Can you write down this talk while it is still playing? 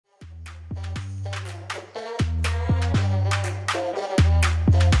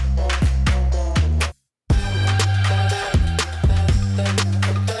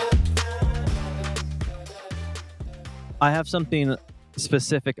I have something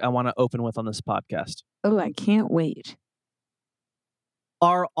specific I want to open with on this podcast. Oh, I can't wait.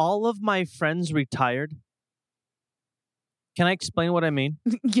 Are all of my friends retired? Can I explain what I mean?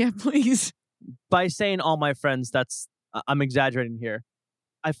 Yeah, please. By saying all my friends, I'm exaggerating here.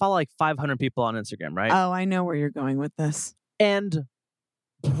 I follow like 500 people on Instagram, right? Oh, I know where you're going with this. And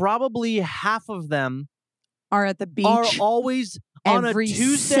probably half of them Are at the beach. are always on a every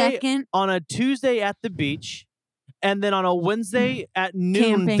Tuesday second. on a Tuesday at the beach, and then on a Wednesday at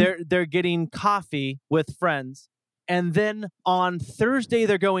noon Camping. they're getting coffee with friends, and then on Thursday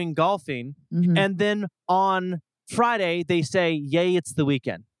they're going golfing, Mhm. and then on Friday they say, "Yay, it's the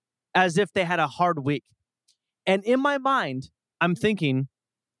weekend," as if they had a hard week. And in my mind, I'm thinking,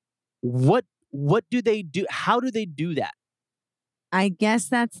 what do they do? How do they do that? I guess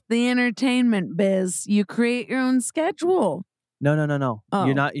that's the entertainment biz. You create your own schedule. No. Oh.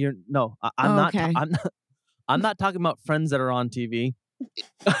 You're not. I'm Oh, not. okay. I'm not talking about friends that are on TV.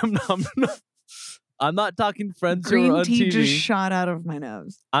 I'm not talking friends who Green are on tea TV. just shot out of my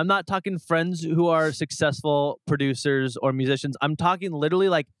nose. I'm not talking friends who are successful producers or musicians. I'm talking literally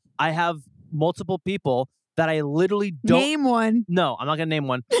like I have multiple people that I literally don't Name one. No, I'm not gonna name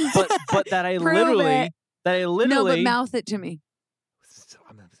one. But that I Prove literally it. No, but mouth it to me.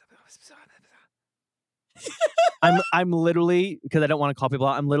 I'm literally, because I don't want to call people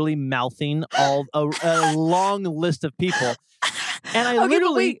out, I'm literally mouthing a long list of people. And I Okay, but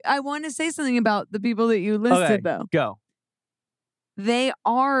literally wait. I want to say something about the people that you listed, Okay, though. go. They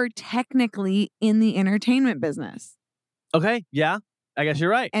are technically in the entertainment business. Okay, yeah, I guess you're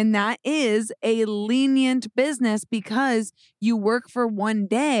right. And that is a lenient business because you work for one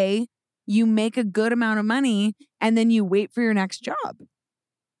day, you make a good amount of money, and then you wait for your next job.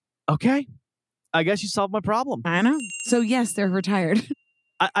 Okay, I guess you solved my problem. I know. So yes, they're retired.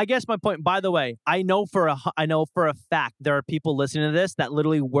 I guess my point, by the way, I know for a fact there are people listening to this that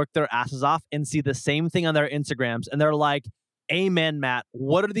literally work their asses off and see the same thing on their Instagrams. And they're like, amen, Matt.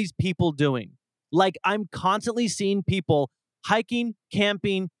 What are these people doing? Like, I'm constantly seeing people hiking,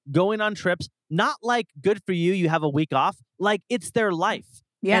 camping, going on trips. Not like, good for you, you have a week off. Like, it's their life.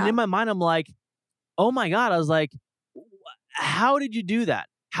 Yeah. And in my mind, I'm like, oh my God. I was like, how did you do that?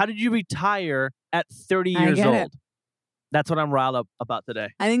 How did you retire at 30 years get old? it. That's what I'm riled up about today.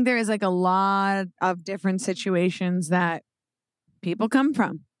 I think there is like a lot of different situations that people come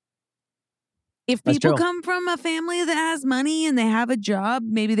from. If That's people true. come from a family that has money and they have a job,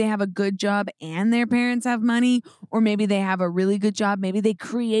 maybe they have a good job and their parents have money, or maybe they have a really good job. Maybe they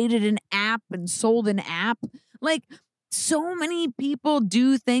created an app and sold an app. Like, so many people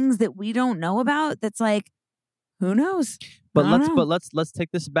do things that we don't know about. That's like, who knows? But I don't know. let's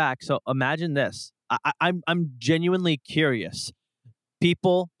take this back. So imagine this. I'm genuinely curious.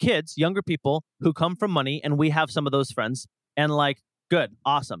 People, kids, younger people who come from money, and we have some of those friends, and like, good,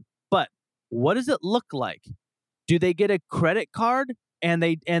 awesome. But what does it look like? Do they get a credit card? And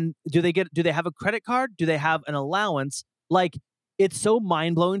do they have a credit card? Do they have an allowance? Like, it's so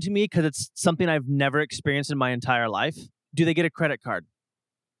mind blowing to me because it's something I've never experienced in my entire life. Do they get a credit card?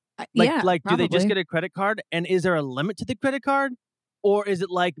 Do they just get a credit card? And is there a limit to the credit card? Or is it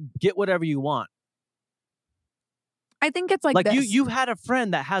like, get whatever you want? I think it's like Like this. you've had a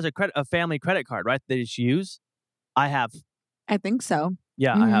friend that has a family credit card, right? That you use? I have. I think so.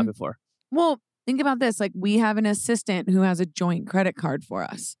 Yeah, I have before. Well, think about this. Like, we have an assistant who has a joint credit card for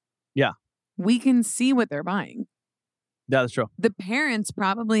us. Yeah. We can see what they're buying. Yeah, that's true. The parents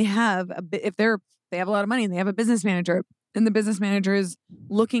probably have if they have a lot of money and they have a business manager, and the business manager is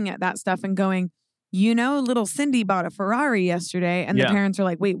looking at that stuff and going, little Cindy bought a Ferrari yesterday, and the parents are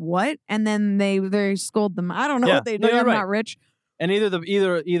like, wait, what? And then they scold them. I don't know what they do. No, you're I'm right. not rich. And either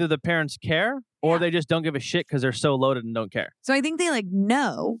the parents care or they just don't give a shit because they're so loaded and don't care. So I think they like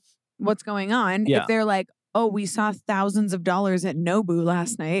know what's going on. Yeah. If they're like, oh, we saw thousands of dollars at Nobu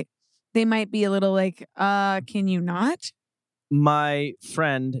last night, they might be a little like, can you not? My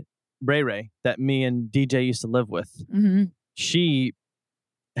friend Ray Ray, that me and DJ used to live with, Mm-hmm. she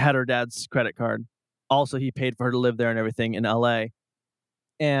had her dad's credit card. Also, he paid for her to live there and everything in LA.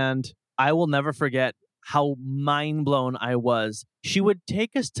 And I will never forget how mind blown I was. She would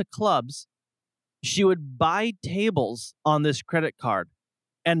take us to clubs. She would buy tables on this credit card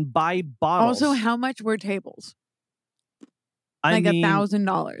and buy bottles. Also, how much were tables? I mean,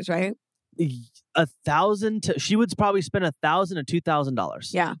 $1,000, right? 1,000 she would probably spend $1,000 to $2,000.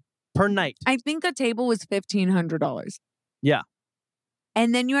 Yeah. Per night. I think a table was $1,500. Yeah.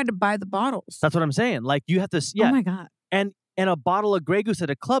 And then you had to buy the bottles. That's what I'm saying. Like, you have to, Oh my God. And a bottle of Grey Goose at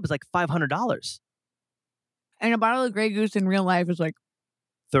a club is like $500. And a bottle of Grey Goose in real life is like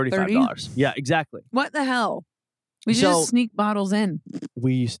 $35. Yeah, exactly. What the hell? We should just sneak bottles in.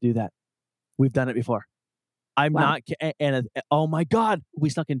 We used to do that. We've done it before. I'm Wow. not, and oh my God, we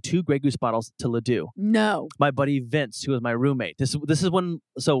snuck in 2 Grey Goose bottles to Ledoux. No. My buddy Vince, who was my roommate. This is when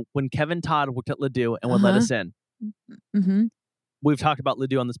Kevin Todd worked at Ledoux and would let us in. Mm-hmm. We've talked about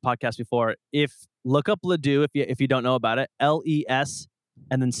Ledoux on this podcast before. Look up Ledoux if you don't know about it, LES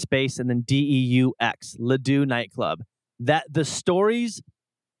and then space and then DEUX, Ledoux nightclub. That the stories,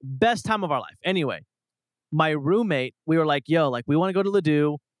 best time of our life. Anyway, my roommate, we were like, yo, like we want to go to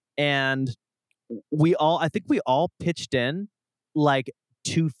Ledoux, and I think we all pitched in like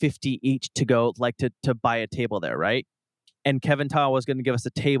 $250 each to go, like to buy a table there, right? And Kevin Todd was going to give us a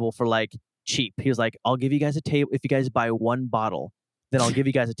table for like cheap. He was like, I'll give you guys a table if you guys buy 1 bottle, then I'll give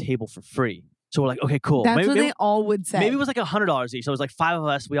you guys a table for free. So we're like, okay, cool. That's what they all would say. Maybe it was like $100 each. So it was like 5 of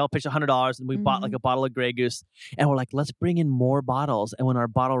us. We all pitched $100, and we bought like a bottle of Grey Goose. And we're like, let's bring in more bottles. And when our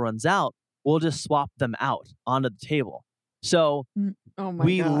bottle runs out, we'll just swap them out onto the table. So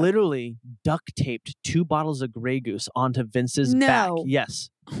we God. literally duct taped 2 bottles of Grey Goose onto Vince's back. Yes,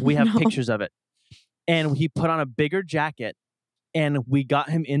 we have pictures of it. And he put on a bigger jacket, and we got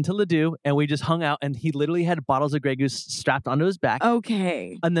him into Ledoux, and we just hung out, and he literally had bottles of Grey Goose strapped onto his back.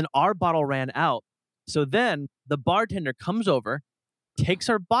 Okay. And then our bottle ran out. So then the bartender comes over, takes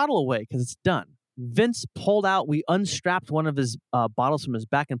our bottle away because it's done. Vince pulled out, we unstrapped one of his bottles from his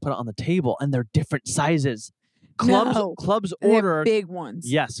back and put it on the table, and they're different sizes. Clubs ordered big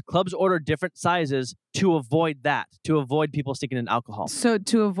ones. Yes, clubs ordered different sizes to avoid people sticking in alcohol. So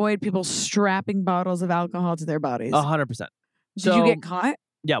to avoid people strapping bottles of alcohol to their bodies. 100%. Did you get caught?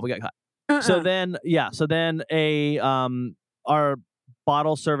 Yeah, we got caught. So then our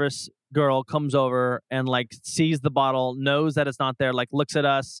bottle service girl comes over and like sees the bottle, knows that it's not there, like looks at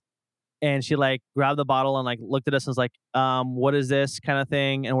us, and she like grabbed the bottle and like looked at us and was like, what is this kind of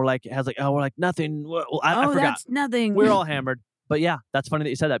thing? And we're like, nothing. I forgot. That's nothing. We're all hammered. But yeah, that's funny that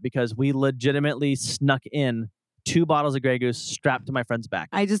you said that because we legitimately snuck in 2 bottles of Grey Goose strapped to my friend's back.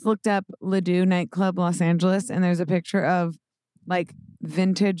 I just looked up Ledoux nightclub, Los Angeles, and there's a picture of like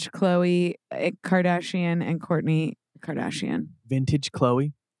vintage Khloe Kardashian and Kourtney Kardashian. Vintage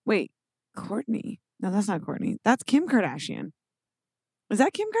Khloe? Wait, Kourtney? No, that's not Kourtney. That's Kim Kardashian. Is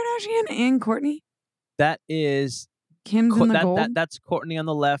that Kim Kardashian and Kourtney? That is Kim's in the gold. That's Kourtney on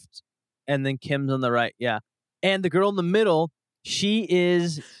the left, and then Kim's on the right. Yeah, and the girl in the middle, she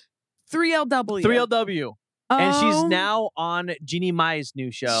is 3LW. 3LW, and she's now on Jeannie Mai's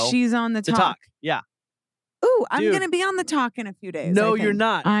new show. She's on the Talk. Yeah. Ooh, I'm gonna be on the Talk in a few days. No, you're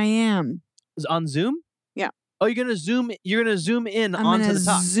not. I am. On Zoom? Yeah. Oh, you're gonna zoom in onto the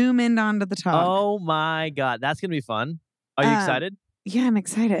Talk. Zoom in onto the Talk. Oh my God, that's gonna be fun. Are you excited? Yeah, I'm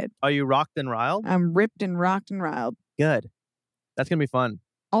excited. Are you rocked and riled? I'm ripped and rocked and riled. Good. That's gonna be fun.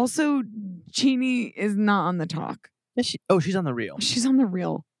 Also, Jeannie is not on the Talk. Is she? She's on the Real. She's on the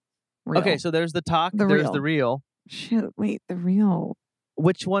Real. Okay, so there's the Talk. There's the Real. Shit, wait, the Real.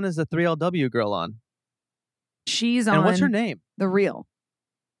 Which one is the 3LW girl on? She's on. And what's her name? The Real.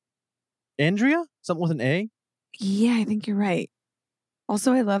 Andrea? Something with an A? Yeah, I think you're right.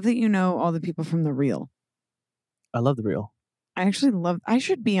 Also, I love that you know all the people from the Real. I love the Real. I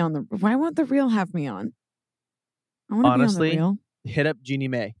should be on the. Why won't the Real have me on? I want to be on the Real. Hit up Jeannie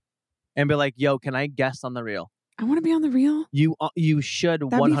Mai and be like, yo, can I guest on the Real? I want to be on the Real. You should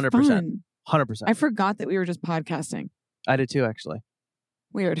 100%. 100%. I forgot that we were just podcasting. I did too, actually.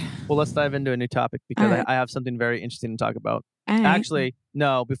 Weird. Well, let's dive into a new topic because right. I have something very interesting to talk about. Right. Actually,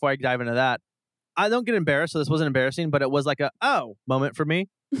 no, before I dive into that, I don't get embarrassed, so this wasn't embarrassing, but it was like a moment for me.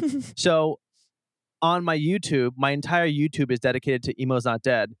 So on my YouTube, my entire YouTube is dedicated to Emo's Not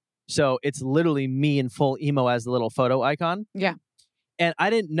Dead. So it's literally me in full emo as the little photo icon. Yeah. And I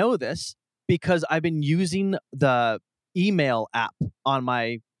didn't know this because I've been using the email app on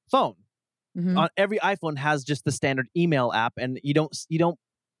my phone. Mm-hmm. On every iPhone has just the standard email app, and you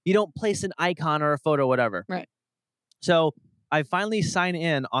don't place an icon or a photo, whatever. Right. So I finally sign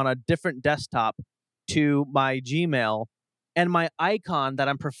in on a different desktop to my Gmail, and my icon that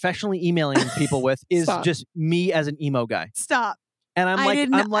I'm professionally emailing people with is just me as an emo guy. Stop. And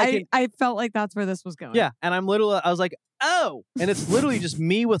I felt like that's where this was going. Yeah, and I was like, oh, and it's literally just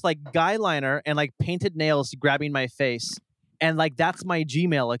me with like guy liner and like painted nails grabbing my face. And like, that's my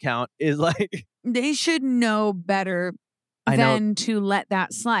Gmail account is like. They should know better than to let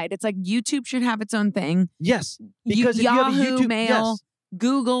that slide. It's like YouTube should have its own thing. Yes. Because if Yahoo you have a YouTube, Mail, yes.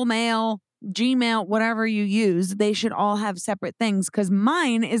 Google Mail, Gmail, whatever you use, they should all have separate things because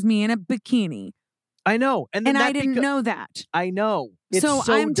mine is me in a bikini. I know. And I didn't know that. I know. It's so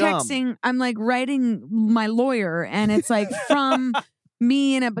I'm dumb. texting, I'm like writing my lawyer and it's like from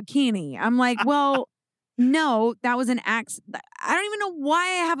me in a bikini. I'm like, well, No, that was an accident. I don't even know why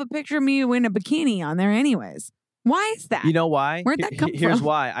I have a picture of me in a bikini on there anyways. Why is that? You know why? Where'd that come Here's from?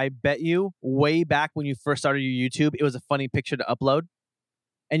 why. I bet you way back when you first started your YouTube, it was a funny picture to upload.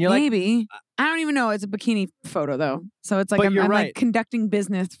 And you're like, Maybe. I don't even know. It's a bikini photo though. So it's like But I'm you're right. like conducting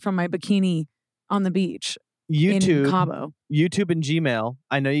business from my bikini on the beach in YouTube Cabo. and Gmail,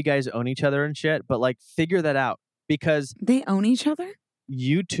 I know you guys own each other and shit, but like figure that out because They own each other?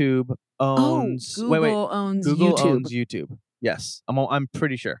 YouTube owns Google owns Google YouTube. owns YouTube. Yes. I'm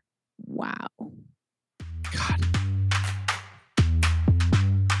pretty sure. Wow. God.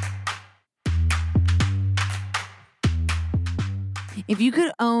 If you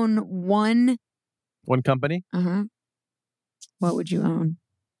could own one, One company. what would you own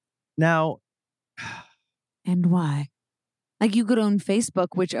Now, and why? Like you could own Facebook,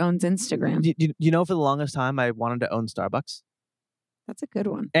 which owns Instagram. you know, for the longest time, I wanted to own Starbucks. That's a good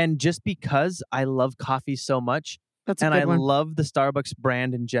one. And just because I love coffee so much, That's a and good I one. love the Starbucks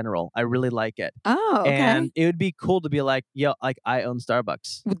brand in general, I really like it. Oh, okay. And it would be cool to be like, yo, like I own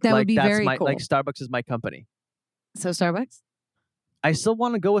Starbucks. That like, would be that's very my, cool. Like Starbucks is my company. So Starbucks? I still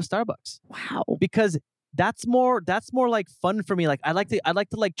want to go with Starbucks Wow. because that's more like fun for me. Like I like to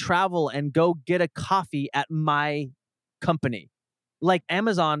like travel and go get a coffee at my company. Like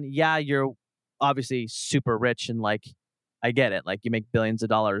Amazon, yeah, you're obviously super rich and like I get it. Like you make billions of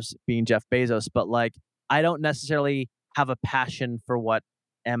dollars being Jeff Bezos, but like I don't necessarily have a passion for what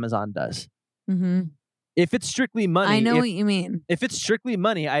Amazon does. Mm-hmm. If it's strictly money, I know what you mean. If it's strictly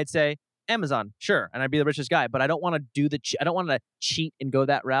money, I'd say Amazon, sure, and I'd be the richest guy. But I don't want to do I don't want to cheat and go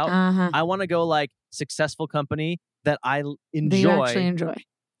that route. I want to go like successful company that I enjoy. That you actually enjoy.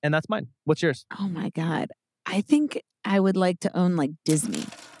 And that's mine. What's yours? Oh my God. I think I would like to own like Disney.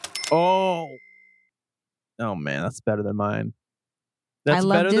 Oh man, that's better than mine. That's I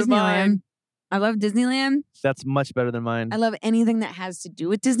love better than mine. Disneyland. I love Disneyland. That's much better than mine. I love anything that has to do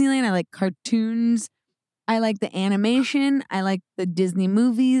with Disneyland. I like cartoons. I like the animation. I like the Disney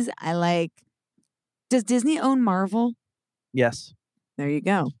movies. Does Disney own Marvel? Yes. There you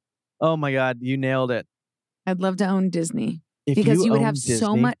go. Oh my God, you nailed it. I'd love to own Disney If because you would own have so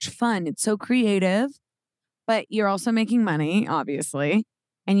Disney- much fun. It's so creative, but you're also making money, obviously,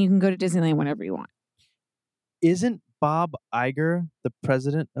 and you can go to Disneyland whenever you want. Isn't Bob Iger the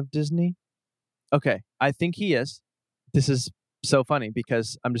president of Disney? Okay, I think he is. This is so funny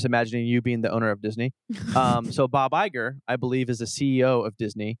because I'm just imagining you being the owner of Disney. So Bob Iger, I believe, is the CEO of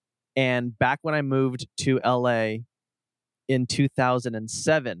Disney. And back when I moved to LA in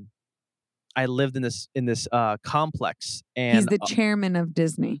 2007, I lived in this complex. And He's the chairman of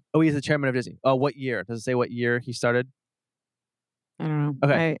Disney. oh, he's the chairman of Disney. Oh, what year? Does it say what year he started? I don't know.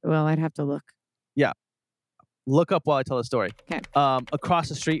 Okay. I'd have to look. Look up while I tell the story. Okay. Across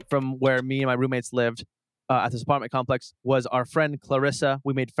the street from where me and my roommates lived at this apartment complex was our friend Clarissa.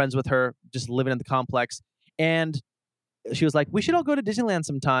 We made friends with her just living in the complex. And she was like, we should all go to Disneyland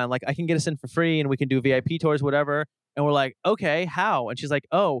sometime. Like, I can get us in for free and we can do VIP tours, whatever. And we're like, okay, how? And she's like,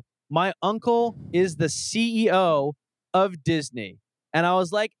 oh, my uncle is the CEO of Disney. And I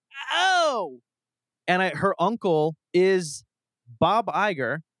was like, oh. And her uncle is Bob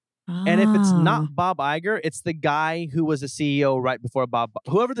Iger. And if it's not Bob Iger, it's the guy who was the CEO right before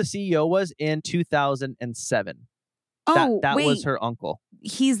whoever the CEO was in 2007. That wait. was her uncle.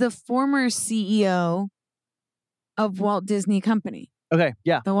 He's the former CEO of Walt Disney Company. Okay,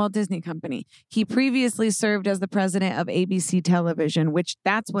 yeah. The Walt Disney Company. He previously served as the president of ABC Television, which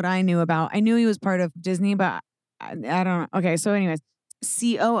that's what I knew about. I knew he was part of Disney, but I don't know. Okay, so anyways,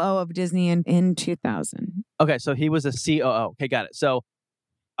 COO of Disney in 2000. Okay, so he was a COO. Okay, got it. So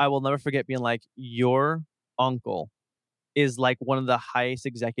I will never forget being like, your uncle is like one of the highest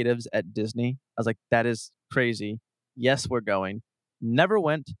executives at Disney. I was like, that is crazy. Yes, we're going. Never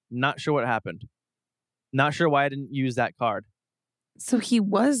went. Not sure what happened. Not sure why I didn't use that card. So he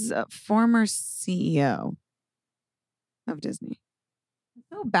was a former CEO of Disney. I'm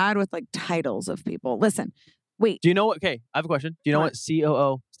so bad with like titles of people. Listen, wait. Do you know what? Okay, I have a question. Do you know what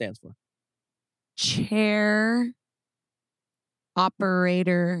COO stands for? Chair,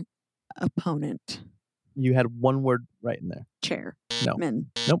 operator, opponent. You had one word right in there. Chair. No.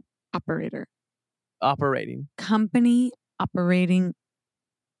 Nope. Operator. Operating. Company operating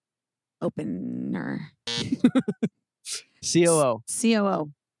opener. COO.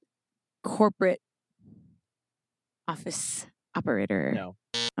 COO. Corporate office operator. No.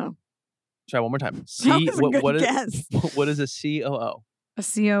 Oh. Try one more time. That was a good guess. What is a COO? A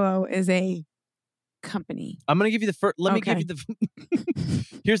COO is a company. I'm gonna give you the first. Let me give you the.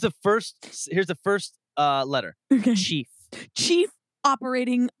 Here's the first letter. Okay. Chief. Chief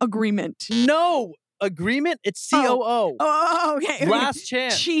Operating Agreement. No. agreement. It's COO. Oh, okay. Last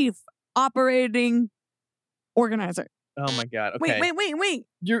chance. Chief Operating Organizer. Oh my God. Okay. Wait.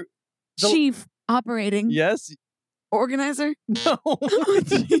 You're Chief Operating yes. Organizer? No.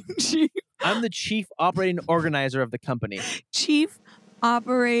 Chief. I'm the chief operating organizer of the company. Chief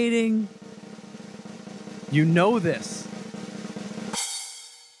Operating. You know this.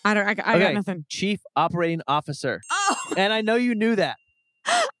 I got nothing. Chief operating officer. Oh, And I know you knew that.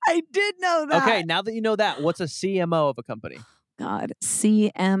 I did know that. Okay, now that you know that, what's a CMO of a company? God,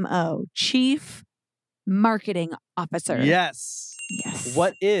 CMO, Chief Marketing Officer. Yes. Yes.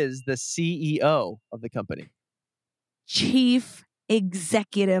 What is the CEO of the company? Chief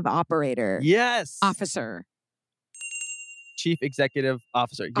Executive Operator. Yes. Officer. Chief executive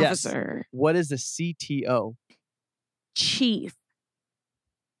officer. Yes. Officer. What is the CTO? Chief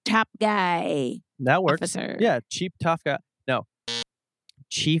Top Guy. That works. Officer. Yeah, chief tough guy. No.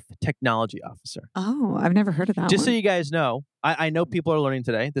 Chief technology officer. Oh, I've never heard of that Just so one. you guys know, I know people are learning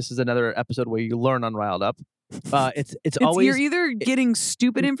today. This is another episode where you learn on Riled Up. It's always you're either getting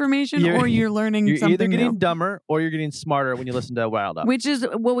stupid information you're- or you're learning you're something either getting new. dumber or you're getting smarter when you listen to Riled Up. Which is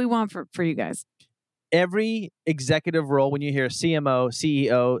what we want for you guys. Every executive role, when you hear CMO,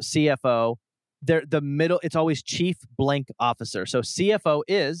 CEO, CFO, the middle, it's always chief blank officer. So CFO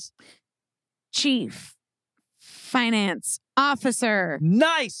is Chief Finance Officer.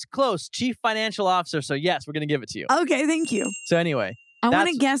 nice, close, chief financial officer. So yes, we're gonna give it to you. Okay, thank you. So anyway, I want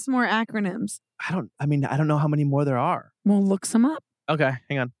That's- to guess more acronyms. I don't know how many more there are. We'll look some up. Okay,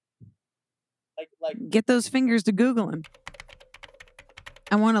 hang on. Like Get those fingers to Googling.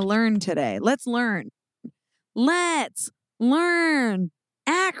 I want to learn today. Let's learn. Let's learn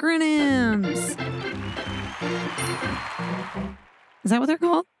acronyms. Is that what they're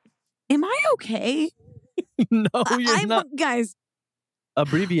called? Am I okay? no, you're not. Guys,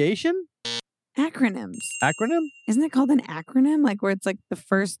 Abbreviation? acronyms. Acronym? Isn't it called an acronym? Like where it's like the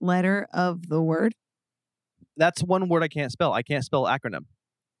first letter of the word? That's one word I can't spell. I can't spell acronym.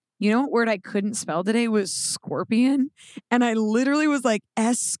 You know what word I couldn't spell today was scorpion? And I literally was like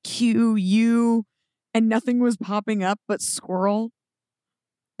SQU and nothing was popping up but squirrel.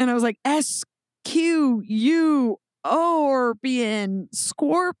 And I was like SQU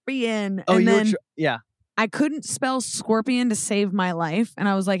scorpion. Oh, And you were then yeah. I couldn't spell scorpion to save my life. And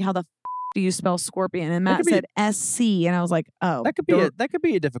I was like, how the do you spell scorpion? And That Matt could be- said SC. And I was like, oh. That could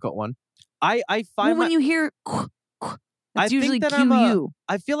be a difficult one. I Well, find when you hear I that's think usually that QU.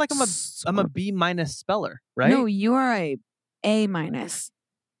 I feel like I'm a Scorpion. B minus speller, right? No, you are A minus.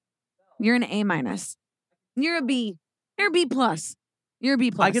 You're an A minus. You're a B. You're a B plus. You're a B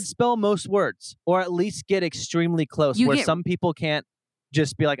plus. I could spell most words, or at least get extremely close, You where get- some people can't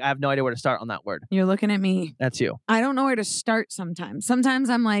just be like, I have no idea where to start on that word. You're looking at me. That's you. I don't know where to start sometimes. Sometimes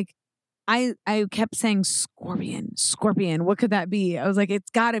I'm like, I kept saying scorpion. What could that be? I was like,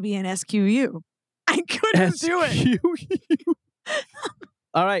 it's got to be an SQU. I couldn't do it. SQU.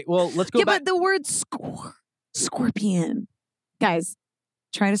 All right, well, let's go Yeah, back. but the word scorpion. Guys,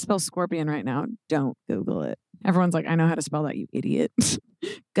 try to spell scorpion right now. Don't Google it. Everyone's like, I know how to spell that, you idiot.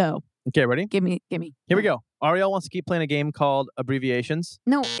 Go. Okay, ready? Give me. Here we go. Ariel wants to keep playing a game called abbreviations.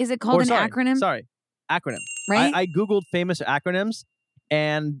 No, is it called Or an sorry, acronym? Sorry, acronym. Right? I googled famous acronyms,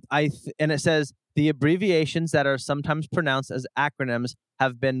 and and it says the abbreviations that are sometimes pronounced as acronyms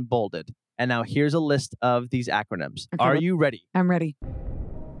have been bolded. And now here's a list of these acronyms. Okay, Are let- you ready? I'm ready.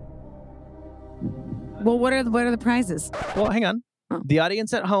 Well, what are the prizes? Well, hang on. Oh. The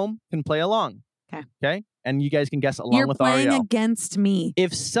audience at home can play along. 'Kay. Okay. And you guys can guess along You're with playing Ariel. against me.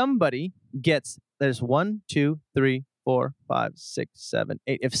 If somebody gets, there's 1, 2, 3, 4, 5, 6, 7,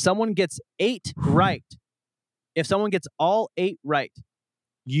 8. If someone gets 8 right, if someone gets all 8 right,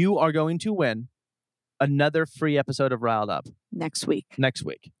 you are going to win another free episode of Riled Up Next week. next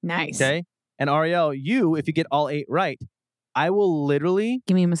week. Nice. Okay. And Ariel, if you get all 8 right, I will literally,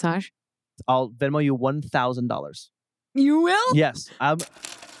 Give me a massage. I'll Venmo you $1,000. You will? Yes.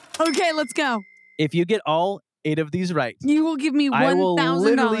 Okay, let's go. If you get all 8 of these right, You will give me I will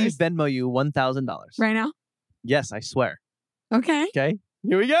literally $1,000 Venmo you $1,000. right now. Yes, I swear. Okay. Okay.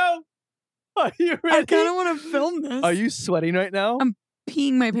 Here we go. Are you I ready? kind of want to film this. Are you sweating right now? I'm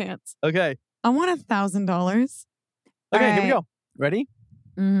peeing my pants. Okay. I want $1,000. Okay, here we right. go. Ready?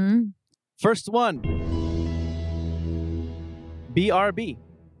 Mm-hmm. First one. BRB.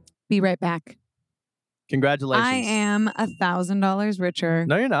 Be right back. Congratulations. I am $1,000 richer.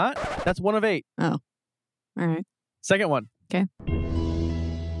 No, you're not. That's 1 of 8. All right. Second one. 'Kay.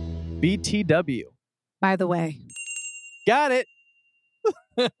 BTW. By the way. Got it.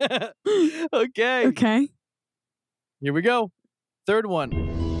 Okay. Okay. Here we go. Third one.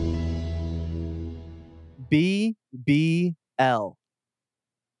 BBL.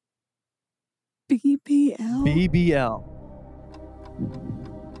 BBL. BBL.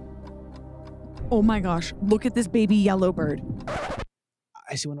 Oh my gosh! Look at this baby yellow bird.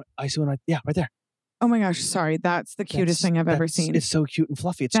 I see one. Yeah, right there. Oh my gosh! Sorry, that's the cutest thing I've ever seen. It's so cute and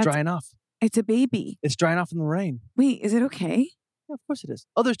fluffy. It's drying off. It's a baby. It's drying off in the rain. Wait, is it okay? Yeah, of course it is.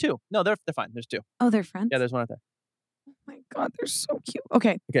 Oh, there's two. No, they're fine. There's two. Oh, they're friends? Yeah, there's one out there. Oh my God, they're so cute.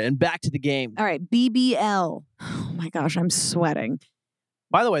 Okay. Okay, and back to the game. All right, BBL. Oh my gosh, I'm sweating.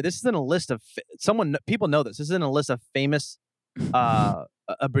 By the way, this isn't a list of people know this. This isn't a list of famous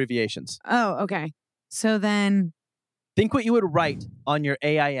abbreviations. Oh, okay. So then think what you would write on your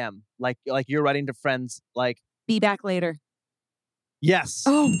AIM, like you're writing to friends, like be back later. Yes.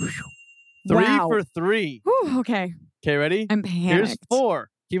 Oh, 3 wow. for 3. Whew, okay. Okay, ready? I'm panicked. Here's 4.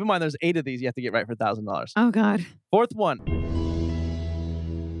 Keep in mind, there's 8 of these you have to get right for $1,000. Oh God. Fourth one.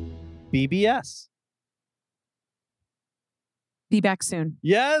 BBS. Be back soon.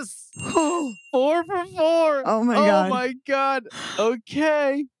 Yes. 4 for 4. Oh my God. Oh my God.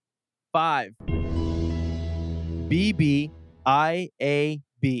 Okay. 5. BBIAB.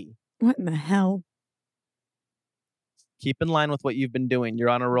 What in the hell? Keep in line with what you've been doing. You're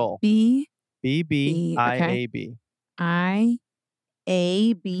on a roll. BBIAB.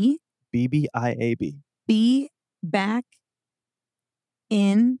 IAB. BBIAB. Be back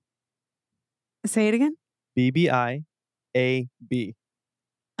in. Say it again. BBIAB.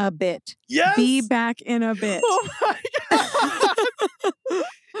 A bit. Yes. Be back in a bit. Oh my God.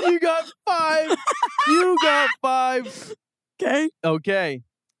 You got 5. You got 5. Okay. Okay.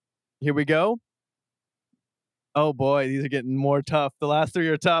 Here we go. Oh boy, these are getting more tough. The last 3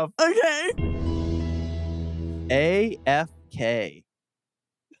 are tough. Okay. AFK.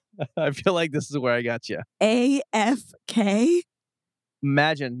 I feel like this is where I got you. AFK.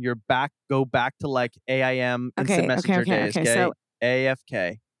 Imagine go back to like AIM instant messenger days. Okay. So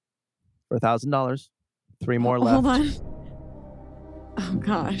AFK for $1,000. 3 more left. Hold on. Oh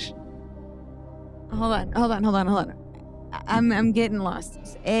gosh. Hold on. I'm getting lost.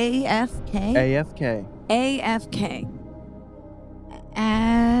 AFK. AFK. AFK.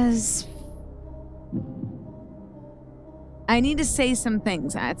 As I need to say some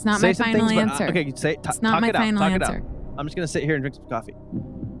things. It's not my final answer. Okay, say it's not my final answer. I'm just gonna sit here and drink some coffee.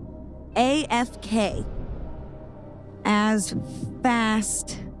 AFK. As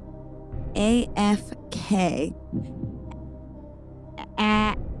fast. AFK.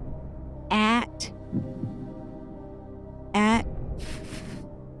 At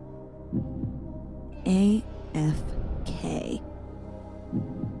AFK.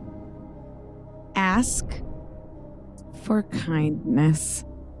 Ask for kindness.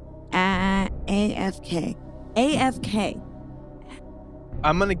 AFK. AFK.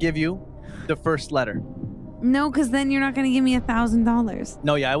 I'm gonna give you the first letter. No, because then you're not going to give me $1,000.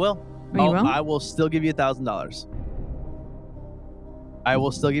 No, yeah, I will. Oh, you will? I will still give you $1,000. I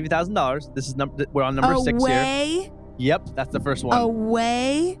will still give you $1,000. This is we're on number 6 here. Yep, that's the first one.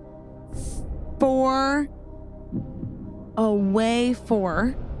 Away for.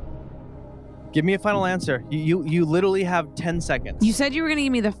 Give me a final answer. You literally have 10 seconds. You said you were going to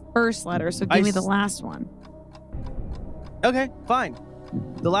give me the first letter, so give me the last one. Okay, fine.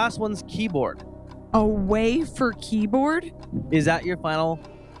 The last one's keyboard. Away for keyboard? Is that your final?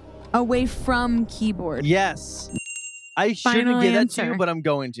 Away from keyboard. Yes. I shouldn't give that to you, but I'm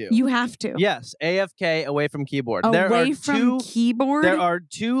going to. You have to. Yes, AFK, away from keyboard. Away from keyboard? There are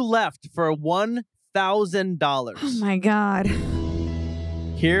 2 left for $1,000. Oh my God.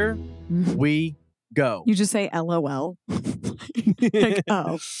 Here we go. You just say LOL. Like,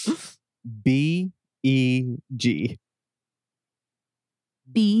 oh. BEG.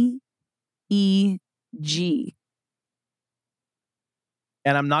 BEG.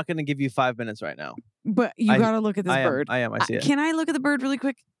 And I'm not going to give you 5 minutes right now. But you got to look at this bird. I see it. Can I look at the bird really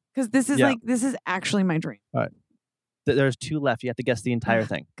quick? Because this is actually my dream. All right. There's 2 left. You have to guess the entire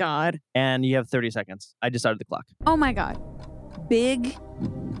thing. God. And you have 30 seconds. I just started the clock. Oh my God. Big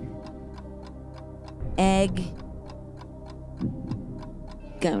egg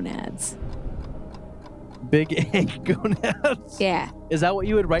gonads. Big egg gonads? Yeah. Is that what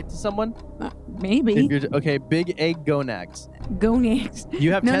you would write to someone? Maybe. Okay, big egg gonads. Gonads.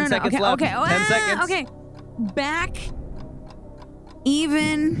 You have 10 seconds left. Okay. 10 seconds. Okay. Back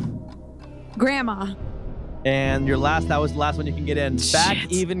even grandma. And that was the last one you can get in. Back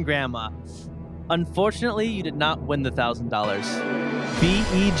Shit. even grandma. Unfortunately, you did not win the $1,000.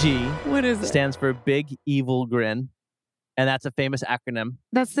 BEG. What is it? Stands for Big Evil Grin. And that's a famous acronym.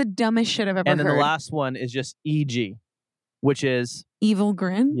 That's the dumbest shit I've ever heard. And then the last one is just EG, which is Evil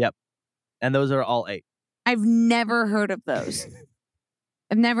Grin? Yep. And those are all 8. I've never heard of those.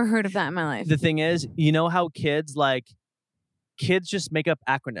 I've never heard of that in my life. The thing is, you know how kids just make up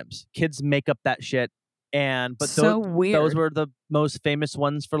acronyms. Kids make up that shit. But so weird. those were the most famous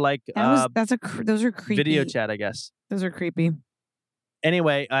ones for like those are creepy. video chat, I guess. Those are creepy.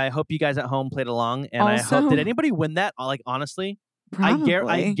 Anyway, I hope you guys at home played along, and I Also- hope did anybody win that? Like honestly, Probably.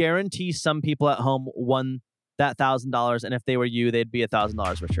 I guarantee some people at home won that $1,000, and if they were you, they'd be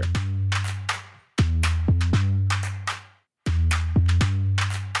 $1,000 richer.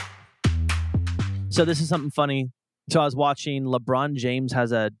 So this is something funny. So I was watching LeBron James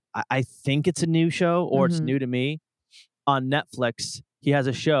has I think it's a new show or it's Mhm. new to me on Netflix. He has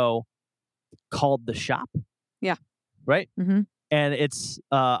a show called The Shop. Yeah. Right? Mhm. And it's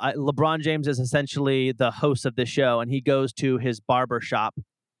LeBron James is essentially the host of this show, and he goes to his barber shop,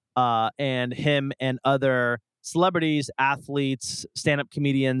 and him and other celebrities, athletes, stand-up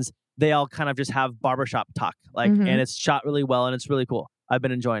comedians, they all kind of just have barbershop talk, like, Mhm. and it's shot really well, and it's really cool. I've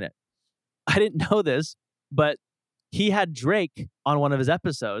been enjoying it. I didn't know this, but he had Drake on one of his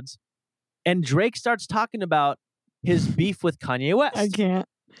episodes, and Drake starts talking about his beef with Kanye West. I can't.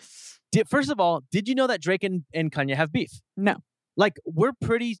 First of all, did you know that Drake and Kanye have beef? No. Like we're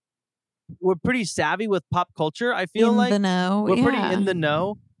pretty savvy with pop culture. I feel In like the know. we're pretty yeah. in the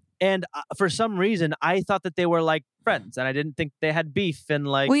know. And for some reason, I thought that they were like friends, and I didn't think they had beef. And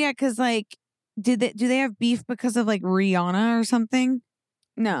like, Well, yeah, because like, do they have beef because of like Rihanna or something?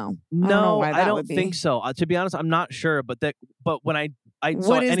 No. no, why I that don't would be. think so. To be honest, I'm not sure. But when I What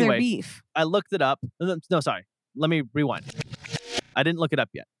so is anyway, their beef? I looked it up. No, sorry. Let me rewind. I didn't look it up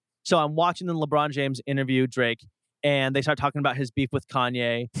yet. So I'm watching the LeBron James interview Drake, and they start talking about his beef with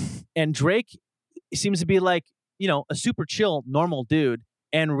Kanye. And Drake seems to be like, a super chill, normal dude,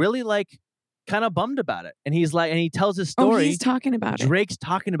 and really like kind of bummed about it. And he's like, and he tells his Oh, story. he's talking about it. Drake's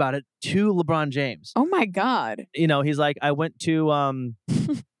talking about it to LeBron James. Oh my God. He's like, I went to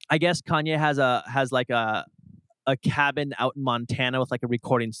I guess Kanye has like a cabin out in Montana with like a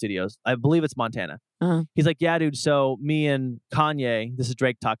recording studios. I believe it's Montana. Uh-huh. He's like, yeah, dude. So me and Kanye, this is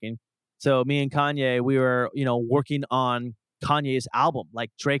Drake talking. So me and Kanye, we were, working on Kanye's album. Like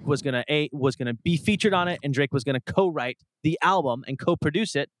Drake was gonna be featured on it, and Drake was gonna co-write the album and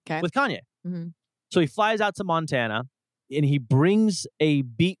co-produce it Okay. with Kanye. Mhm. So he flies out to Montana, and he brings a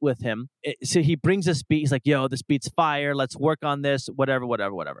beat with him. So he brings this beat. He's like, yo, this beat's fire. Let's work on this. Whatever.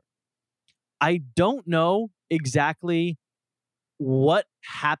 I don't know exactly what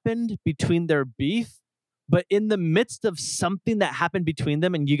happened between their beef, but in the midst of something that happened between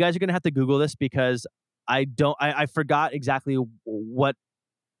them, and you guys are going to have to Google this because I forgot exactly what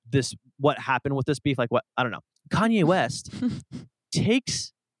happened with this beef. Like what, I don't know. Kanye West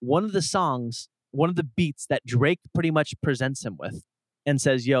takes one of the beats that Drake pretty much presents him with and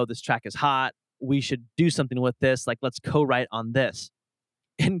says, yo, this track is hot. We should do something with this. Like, let's co-write on this.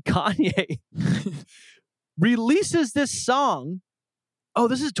 And Kanye releases this song. Oh,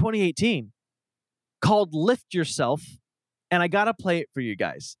 this is 2018 called Lift Yourself. And I got to play it for you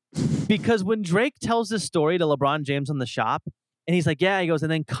guys because when Drake tells this story to LeBron James on The Shop, and he's like, yeah, he goes, and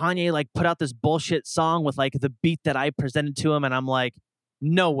then Kanye like put out this bullshit song with like the beat that I presented to him. And I'm like,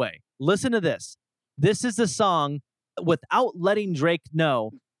 no way. Listen to this. This is the song without letting Drake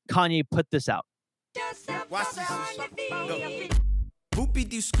know Kanye put this out. Watch this. Go. Whoopie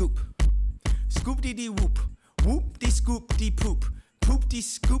dee scoop. Scoop dee dee whoop. Whoop dee scoop dee poop. Poop dee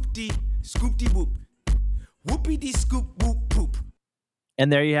scoop dee whoop. Whoopie dee scoop whoop poop.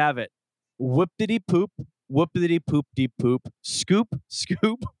 And there you have it. Whoop-diddy poop. Whoop-diddy poop dee poop. Scoop,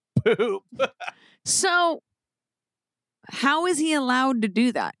 scoop, poop. So, how is he allowed to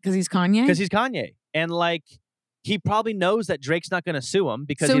do that? Because he's Kanye? Because he's Kanye. And like, he probably knows that Drake's not going to sue him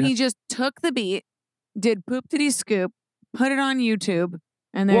because So he just took the beat, did poop diddy scoop, put it on YouTube,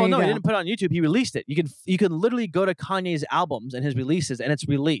 and there well, you no, go. he didn't put it on YouTube. He released it. You can literally go to Kanye's albums and his releases, and it's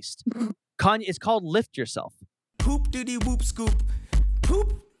released. Kanye, it's called Lift Yourself. Poop diddy whoop scoop.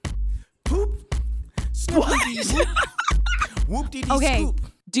 Poop. Poop. Scoop diddy whoop. Whoop diddy Okay.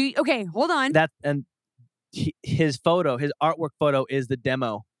 scoop. Okay, hold on. That and his artwork photo is the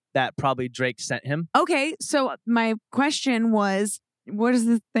demo that probably Drake sent him. Okay, so my question was, what is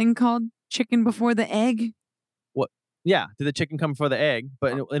the thing called? Chicken before the egg? Yeah, did the chicken come before the egg?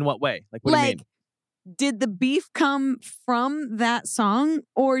 But in what way? Like, what do you mean? Did the beef come from that song,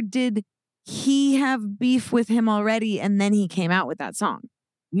 or did he have beef with him already and then he came out with that song?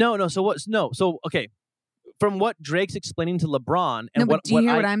 No. So okay. From what Drake's explaining to LeBron and No, but what do you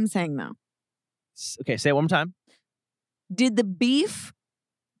hear I, what I'm saying though? okay, say it one more time. Did the beef,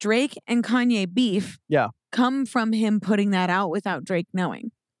 Drake and Kanye beef, Yeah. come from him putting that out without Drake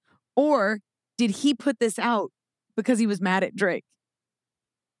knowing? Or did he put this out because he was mad at Drake?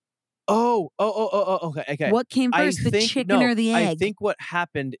 Okay. What came first, the chicken or the egg? I think what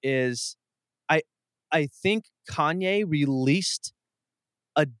happened is, I think Kanye released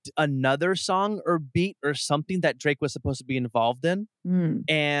another song or beat or something that Drake was supposed to be involved in,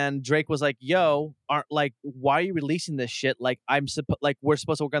 and Drake was like, "Yo, why are you releasing this shit? Like, we're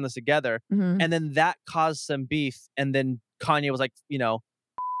supposed to work on this together." Mhm. And then that caused some beef, and then Kanye was like,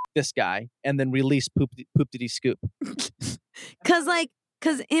 this guy, and then released Poop Diddy Scoop.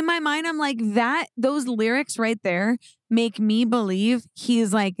 Cause in my mind, I'm like, those lyrics right there make me believe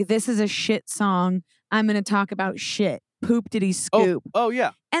he's like, this is a shit song. I'm gonna talk about shit. Poop Diddy Scoop. Oh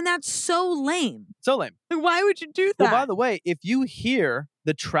yeah. And that's so lame. So lame. Like, why would you do that? Well, by the way, if you hear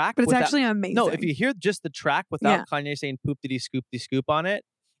the track, but it's actually amazing. No, if you hear just the track without Kanye saying "Poop Diddy Scoop" on it,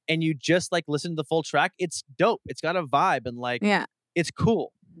 and you just listen to the full track, it's dope. It's got a vibe and it's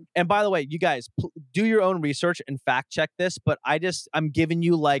cool. And by the way, you guys do your own research and fact check this. But I'm giving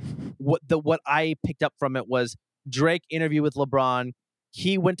you what I picked up from it was Drake interview with LeBron.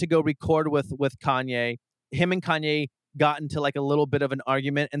 He went to go record with Kanye. Him and Kanye got into a little bit of an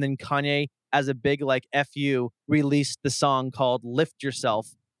argument, and then Kanye, as a big F you, released the song called "Lift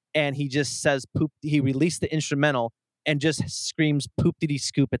Yourself," and he just says poop. He released the instrumental and just screams "Poop Diddy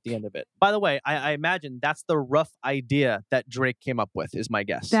Scoop" at the end of it. By the way, I imagine that's the rough idea that Drake came up with, is my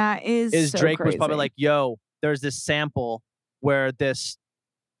guess. That is so Drake crazy. was probably like, "Yo, there's this sample where this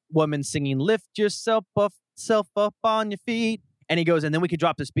woman singing "Lift yourself up on your feet," and he goes, and then we could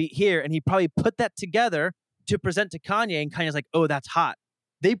drop this beat here, and he probably put that together to present to Kanye, and Kanye's like, "Oh, that's hot."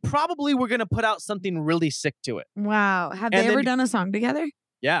 They probably were gonna put out something really sick to it. Wow. Have they ever done a song together?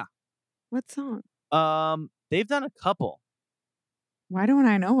 Yeah. What song? They've done a couple. Why don't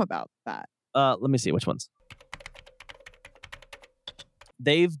I know about that? Let me see which ones.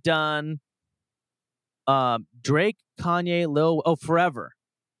 They've done Drake, Kanye, Lil Forever.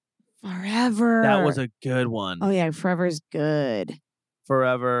 Forever. That was a good one. Oh yeah, Forever's good.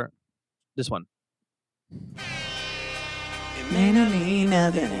 Forever. This one. It may not mean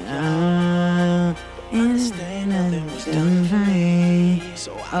nothing at all.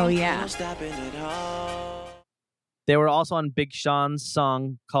 Oh yeah. They were also on Big Sean's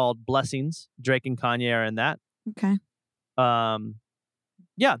song called "Blessings." Drake and Kanye are in that. Okay.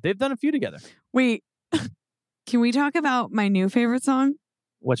 Yeah, they've done a few together. Wait, can we talk about my new favorite song?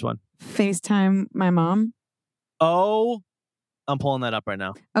 Which one? FaceTime My Mom. Oh, I'm pulling that up right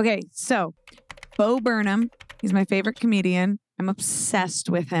now. Okay, so Bo Burnham, he's my favorite comedian. I'm obsessed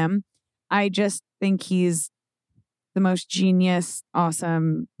with him. I just think he's the most genius,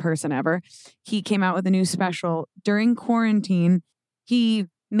 awesome person ever. He came out with a new special during quarantine. He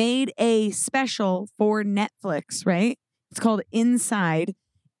made a special for Netflix, right? It's called Inside.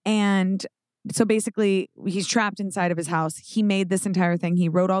 And so basically, he's trapped inside of his house. He made this entire thing. He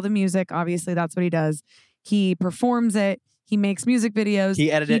wrote all the music. Obviously, that's what he does. He performs it. He makes music videos.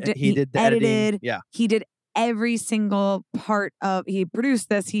 He edited it. He did the editing. Yeah. He did every single part of, he produced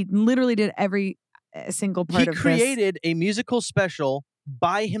this. He literally did every single part of this. He created a musical special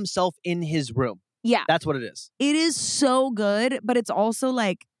by himself in his room. Yeah. That's what it is. It is so good, but it's also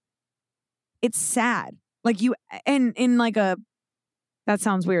it's sad. That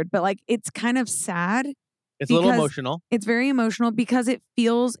sounds weird, but it's kind of sad. It's a little emotional. It's very emotional because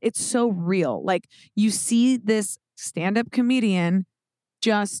it's so real. You see this stand-up comedian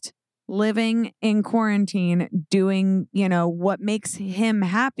just living in quarantine, doing, what makes him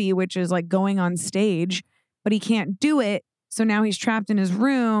happy, which is going on stage, but he can't do it. So now he's trapped in his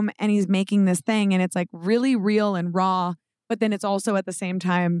room and he's making this thing, and it's really real and raw. But then it's also at the same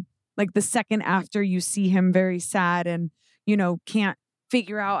time, the second after you see him very sad and, can't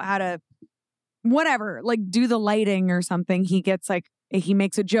figure out how to whatever, do the lighting or something. He gets he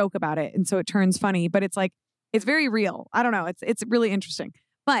makes a joke about it. And so it turns funny, but it's it's very real. I don't know. It's really interesting,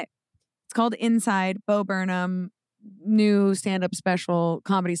 but it's called Inside. Bo Burnham, new stand-up special,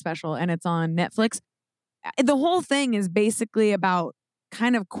 comedy special, and it's on Netflix. The whole thing is basically about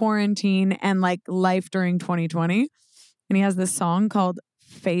kind of quarantine and life during 2020. And he has this song called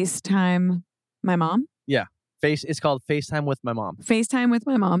FaceTime My Mom. Yeah. It's called FaceTime with My Mom. FaceTime with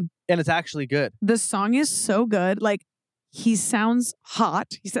My Mom. And it's actually good. The song is so good. He sounds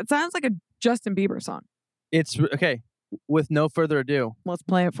hot. Sounds like a Justin Bieber song. It's okay. With no further ado, let's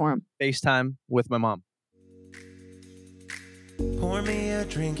play it for him. FaceTime with My Mom. Pour me a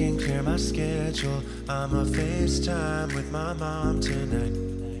drink and clear my schedule. I'm a FaceTime with my mom tonight.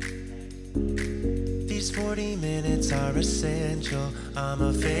 These 40 minutes are essential. I'm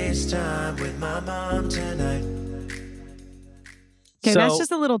a FaceTime with my mom tonight. Okay, Okay, that's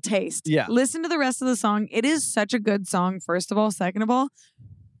just a little taste. Yeah. Listen to the rest of the song. It is such a good song, first of all. Second of all,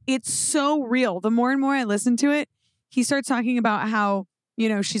 it's so real. The more and more I listen to it, he starts talking about how,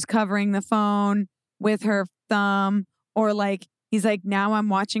 she's covering the phone with her thumb, or like, he's like, now I'm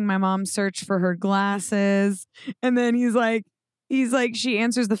watching my mom search for her glasses. And then he's like, she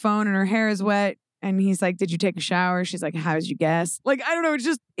answers the phone and her hair is wet. And he's like, did you take a shower? She's like, how did you guess? Like, I don't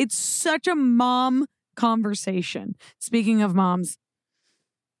know. It's such a mom conversation. Speaking of moms,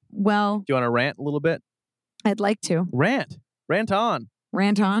 well, Do you want to rant a little bit? I'd like to. Rant on.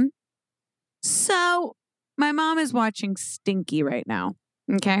 Rant on. So my mom is watching Stinky right now.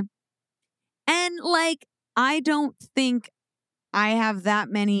 Okay. And like, I don't think I have that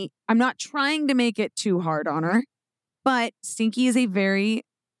many. I'm not trying to make it too hard on her, but Stinky is a very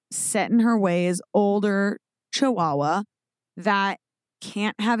set in her ways, older chihuahua that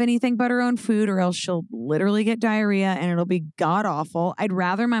can't have anything but her own food, or else she'll literally get diarrhea and it'll be god awful. I'd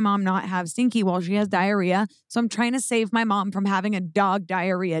rather my mom not have Stinky while she has diarrhea. So I'm trying to save my mom from having a dog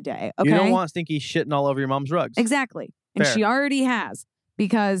diarrhea day. Okay. You don't want Stinky shitting all over your mom's rugs. Exactly. And Fair. she already has,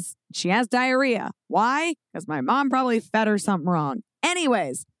 because she has diarrhea. Why? Because my mom probably fed her something wrong.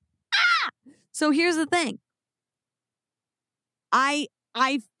 Anyways. So here's the thing. I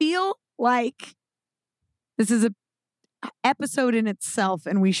feel like this is a episode in itself,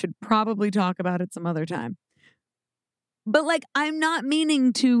 and we should probably talk about it some other time. But like, I'm not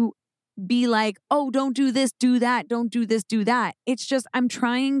meaning to be like, oh, don't do this, do that, don't do this, do that. It's just, I'm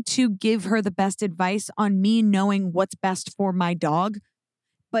trying to give her the best advice on me knowing what's best for my dog.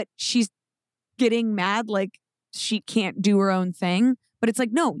 But she's getting mad like she can't do her own thing. But it's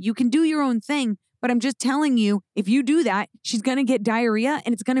like, no, you can do your own thing. But I'm just telling you, if you do that, she's going to get diarrhea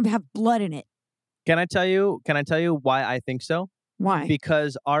and it's going to have blood in it. Can I tell you why I think so? Why?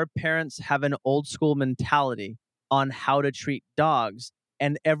 Because our parents have an old school mentality on how to treat dogs,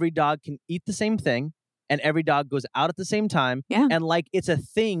 and every dog can eat the same thing, and every dog goes out at the same time. Yeah. And like, it's a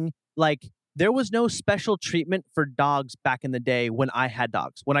thing. Like, there was no special treatment for dogs back in the day when I had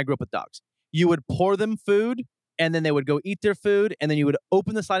dogs, when I grew up with dogs. You would pour them food, and then they would go eat their food, and then you would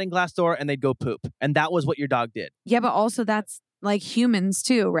open the sliding glass door and they'd go poop. And that was what your dog did. Yeah, but also that's like humans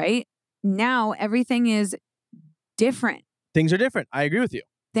too, right? Now everything is different. Things are different. I agree with you.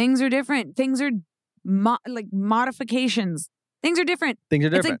 Things are different. Things are like modifications. Things are different. Things are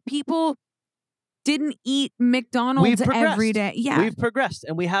It's different. like people didn't eat McDonald's every day. Yeah. We've progressed,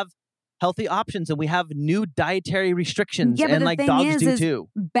 and we have healthy options, and we have new dietary restrictions, Yeah, but and the like thing dogs do is too.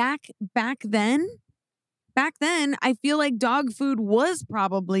 back then, I feel like dog food was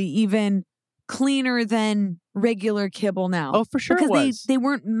probably even cleaner than regular kibble now. Oh, for sure it because was. they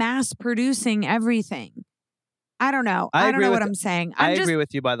weren't mass producing everything. I don't know. I don't know what I'm saying. I agree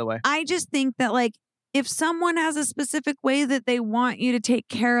with you, by the way. I just think that like, if someone has a specific way that they want you to take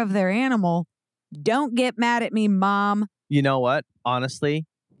care of their animal, don't get mad at me, Mom. You know what? Honestly,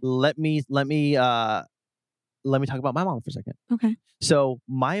 let me talk about my mom for a second. Okay. So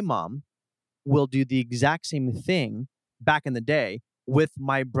my mom will do the exact same thing back in the day with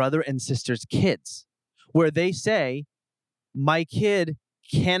my brother and sister's kids, where they say, my kid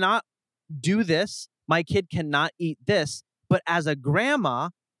cannot do this. My kid cannot eat this. But as a grandma,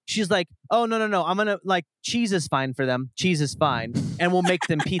 she's like, oh, no. I'm going to like, cheese is fine for them. Cheese is fine. And we'll make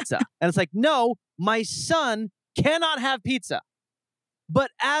them pizza. And it's like, no, my son cannot have pizza. But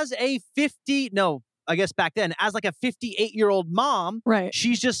as a back then, as like a 58-year-old mom, Right.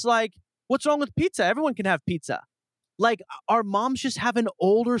 she's just like, what's wrong with pizza? Everyone can have pizza. Like, our moms just have an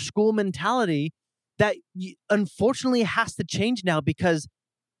older school mentality that unfortunately has to change now, because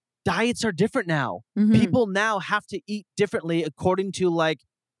diets are different now. Mhm. People now have to eat differently according to like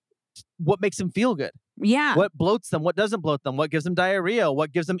what makes them feel good. Yeah. What bloats them, what doesn't bloat them, what gives them diarrhea,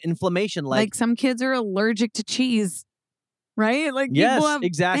 what gives them inflammation. Like some kids are allergic to cheese, right? Like Yes, people have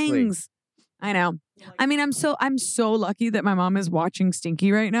exactly. things. I know. I mean, I'm so lucky that my mom is watching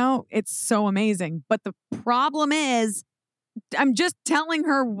Stinky right now. It's so amazing. But the problem is, I'm just telling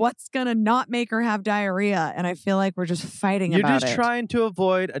her what's gonna not make her have diarrhea, and I feel like we're just fighting You're about just it. trying to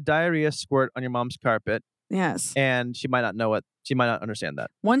avoid a diarrhea squirt on your mom's carpet, Yes. and she might not know it. She might not understand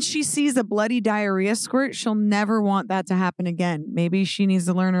that. Once she sees a bloody diarrhea squirt, she'll never want that to happen again. Maybe she needs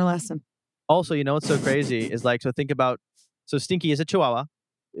to learn her lesson. Also, you know what's so crazy is like, so think about, so Stinky is a Chihuahua.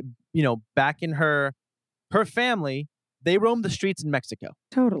 You know, back in her family, they roam the streets in Mexico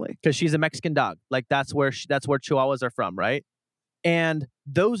Totally. because she's a Mexican dog. Like that's where Chihuahuas are from, right? And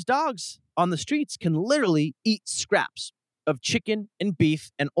those dogs on the streets can literally eat scraps of chicken and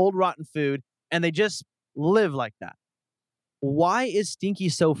beef and old rotten food, and they just live like that. Why is Stinky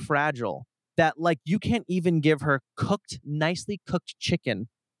so fragile that like you can't even give her nicely cooked chicken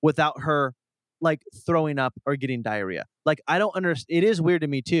without her like throwing up or getting diarrhea. Like I don't understand. It is weird to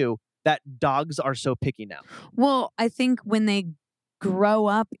me too that dogs are so picky now. Well, I think when they grow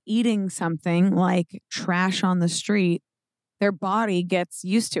up eating something like trash on the street, their body gets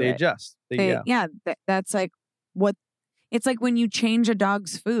used to They it. adjust. That's like what it's like when you change a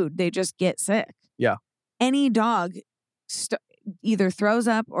dog's food, they just get sick. Yeah. Any dog either throws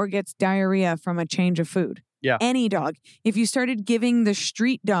up or gets diarrhea from a change of food. Yeah. Any dog. If you started giving the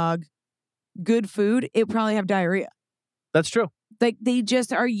street dog good food, it would probably have diarrhea. That's true. Like they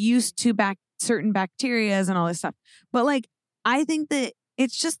just are used to certain bacterias and all this stuff. But like, I think that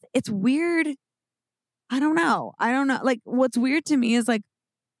it's weird. I don't know. Like what's weird to me is like,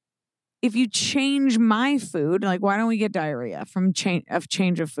 if you change my food, like why don't we get diarrhea from change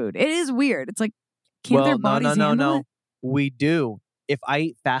of food? It is weird. It's like, can't their bodies handle it? We do. If I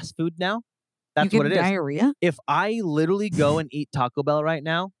eat fast food now, that's what it is. Diarrhea? If I literally go and eat Taco Bell right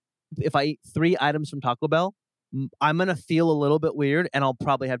now, if I eat 3 items from Taco Bell, I'm going to feel a little bit weird and I'll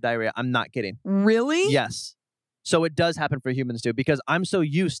probably have diarrhea. I'm not kidding. Really? Yes. So it does happen for humans too, because I'm so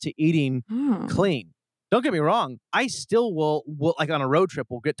used to eating clean. Don't get me wrong. I still will like on a road trip,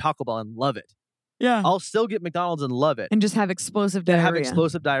 we'll get Taco Bell and love it. Yeah. I'll still get McDonald's and love it. And just have explosive And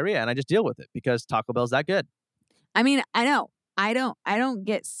diarrhea. and I just deal with it because Taco Bell's that good. I mean, I know. I don't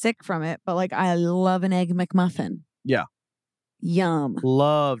get sick from it, but like I love an Egg McMuffin. Yeah. Yum.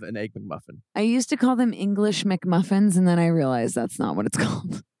 Love an Egg McMuffin. I used to call them English McMuffins, and then I realized that's not what it's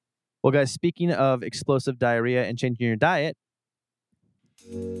called. Well, guys, speaking of explosive diarrhea and changing your diet.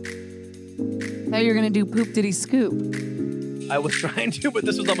 Now you're going to do poop diddy scoop. I was trying to, but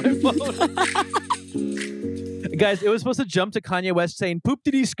this was on my phone. Guys, it was supposed to jump to Kanye West saying poop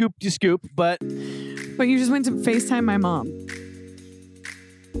diddy scoop de scoop, but you just went to FaceTime my mom.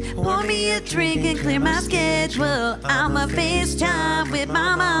 Pour me a drink and clear my schedule. I'm a FaceTime with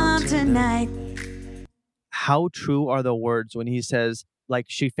my mom tonight. how true are the words when he says, like,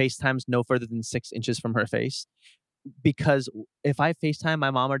 she FaceTimes no further than 6 inches from her face? Because if I FaceTime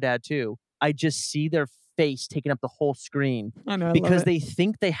my mom or dad too, I just see their face taking up the whole screen. I know. Because they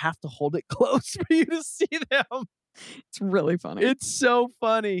think they have to hold it close for you to see them. It's really funny. It's so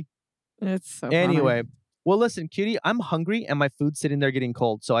funny. It's so Anyway, funny. well, listen, cutie, I'm hungry and my food's sitting there getting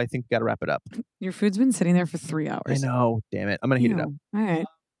cold, so I think we got to wrap it up. Your food's been sitting there for 3 hours. I know. Damn it. I'm going to heat it up. All right.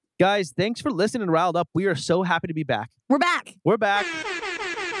 Guys, thanks for listening to Riled Up. We are so happy to be back. We're back. We're back.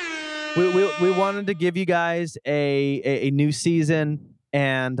 We wanted to give you guys a new season,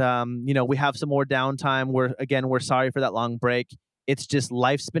 and we have some more downtime. We're sorry for that long break. It's just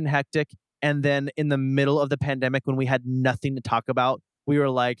life's been hectic, and then in the middle of the pandemic, when we had nothing to talk about, we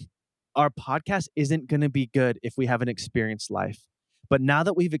were like, our podcast isn't going to be good if we haven't experienced life. But now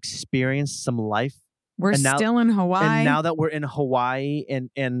that we've experienced some life, We're still in Hawaii. and now that we're in Hawaii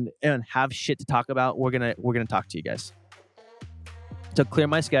and have shit to talk about, we're gonna talk to you guys. To clear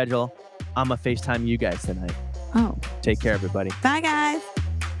my schedule, I'm gonna FaceTime you guys tonight. Oh. Take care, everybody. Bye, guys.